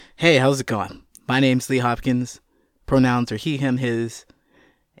Hey, how's it going? My name's Lee Hopkins. Pronouns are he, him, his,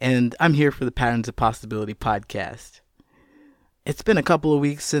 and I'm here for the Patterns of Possibility podcast. It's been a couple of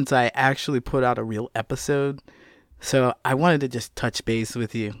weeks since I actually put out a real episode, so I wanted to just touch base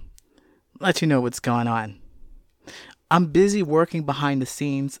with you, let you know what's going on. I'm busy working behind the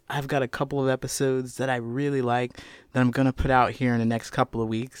scenes. I've got a couple of episodes that I really like that I'm going to put out here in the next couple of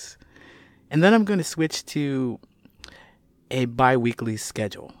weeks, and then I'm going to switch to a bi-weekly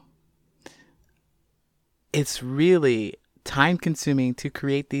schedule. It's really time consuming to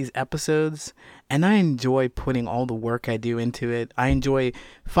create these episodes, and I enjoy putting all the work I do into it. I enjoy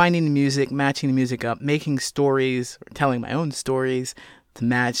finding the music, matching the music up, making stories, or telling my own stories to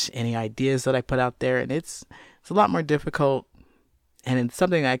match any ideas that I put out there, and it's a lot more difficult, and it's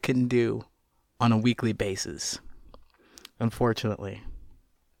something I couldn't do on a weekly basis, unfortunately.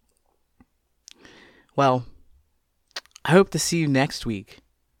 Well, I hope to see you next week.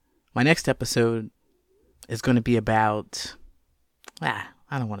 My next episode is going to be about, I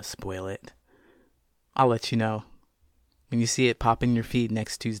don't want to spoil it. I'll let you know when you see it pop in your feed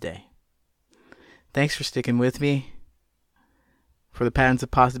next Tuesday. Thanks for sticking with me. For the Patterns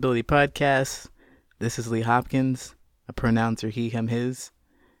of Possibility podcast, this is Lee Hopkins. My pronouns are he, him, his.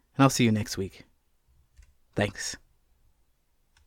 And I'll see you next week. Thanks.